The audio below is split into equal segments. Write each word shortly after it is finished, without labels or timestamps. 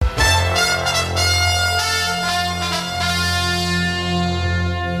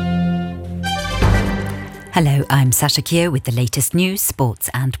Hello, I'm Sasha Keogh with the latest news, sports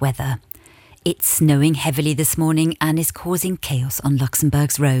and weather. It's snowing heavily this morning and is causing chaos on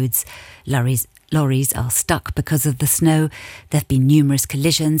Luxembourg's roads. Lorries are stuck because of the snow. There have been numerous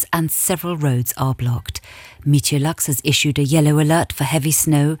collisions and several roads are blocked. Meteorlux has issued a yellow alert for heavy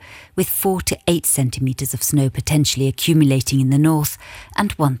snow, with 4 to 8 centimetres of snow potentially accumulating in the north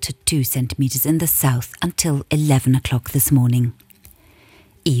and 1 to 2 centimetres in the south until 11 o'clock this morning.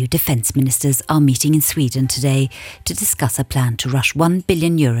 EU defence ministers are meeting in Sweden today to discuss a plan to rush €1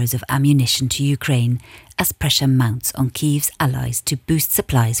 billion of ammunition to Ukraine as pressure mounts on Kyiv's allies to boost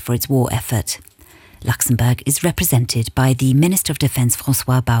supplies for its war effort. Luxembourg is represented by the Minister of Defence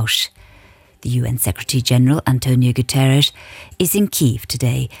François Bauch. The UN Secretary-General Antonio Guterres is in Kyiv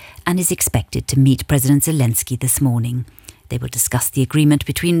today and is expected to meet President Zelensky this morning. They will discuss the agreement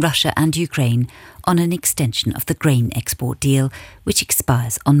between Russia and Ukraine on an extension of the grain export deal, which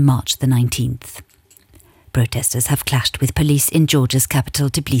expires on March the 19th. Protesters have clashed with police in Georgia's capital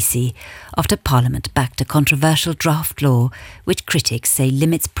Tbilisi after Parliament backed a controversial draft law which critics say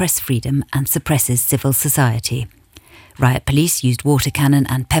limits press freedom and suppresses civil society. Riot police used water cannon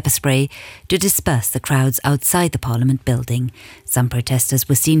and pepper spray to disperse the crowds outside the Parliament building. Some protesters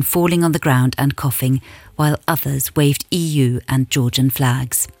were seen falling on the ground and coughing, while others waved EU and Georgian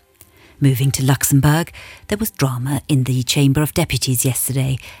flags. Moving to Luxembourg, there was drama in the Chamber of Deputies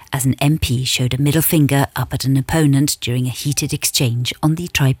yesterday as an MP showed a middle finger up at an opponent during a heated exchange on the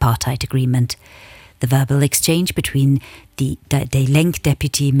tripartite agreement. The verbal exchange between the DE-LINK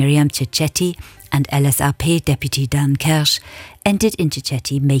deputy Miriam Cecchetty and LSAP deputy Dan Kersch ended in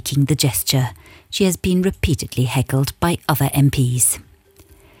Cecchetty making the gesture. She has been repeatedly heckled by other MPs.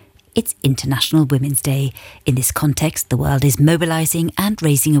 It's International Women's Day. In this context, the world is mobilising and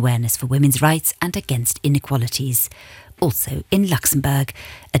raising awareness for women's rights and against inequalities. Also in Luxembourg,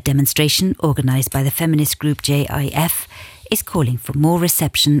 a demonstration organised by the feminist group JIF is calling for more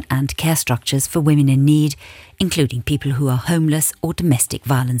reception and care structures for women in need, including people who are homeless or domestic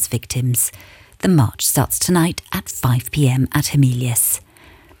violence victims. The march starts tonight at 5 p.m. at Hemelius.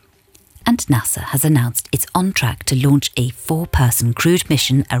 And NASA has announced it's on track to launch a 4-person crewed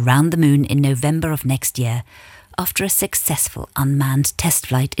mission around the moon in November of next year, after a successful unmanned test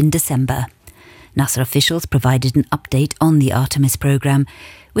flight in December. NASA officials provided an update on the Artemis program,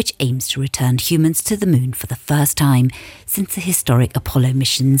 which aims to return humans to the moon for the first time since the historic Apollo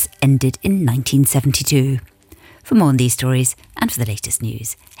missions ended in 1972. For more on these stories and for the latest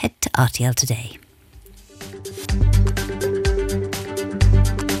news, head to RTL Today.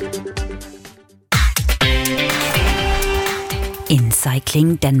 In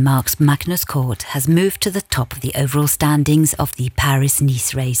cycling, Denmark's Magnus Kort has moved to the top of the overall standings of the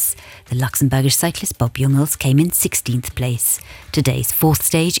Paris-Nice race. The Luxembourgish cyclist Bob Jungels came in 16th place. Today's fourth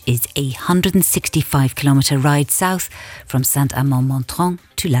stage is a 165-kilometre ride south from Saint-Amand-Montrond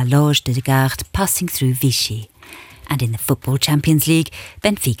to La Loge de Gard, passing through Vichy. And in the Football Champions League,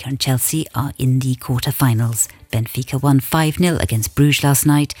 Benfica and Chelsea are in the quarter-finals. Benfica won 5-0 against Bruges last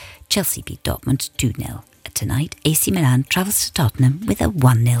night. Chelsea beat Dortmund 2-0. Tonight, AC Milan travels to Tottenham with a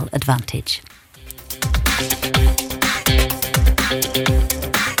 1-0 advantage.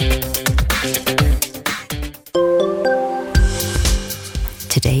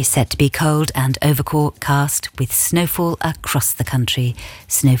 Today is set to be cold and overcast with snowfall across the country.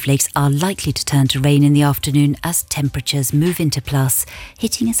 Snowflakes are likely to turn to rain in the afternoon as temperatures move into plus,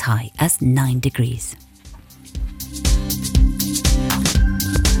 hitting as high as 9 degrees.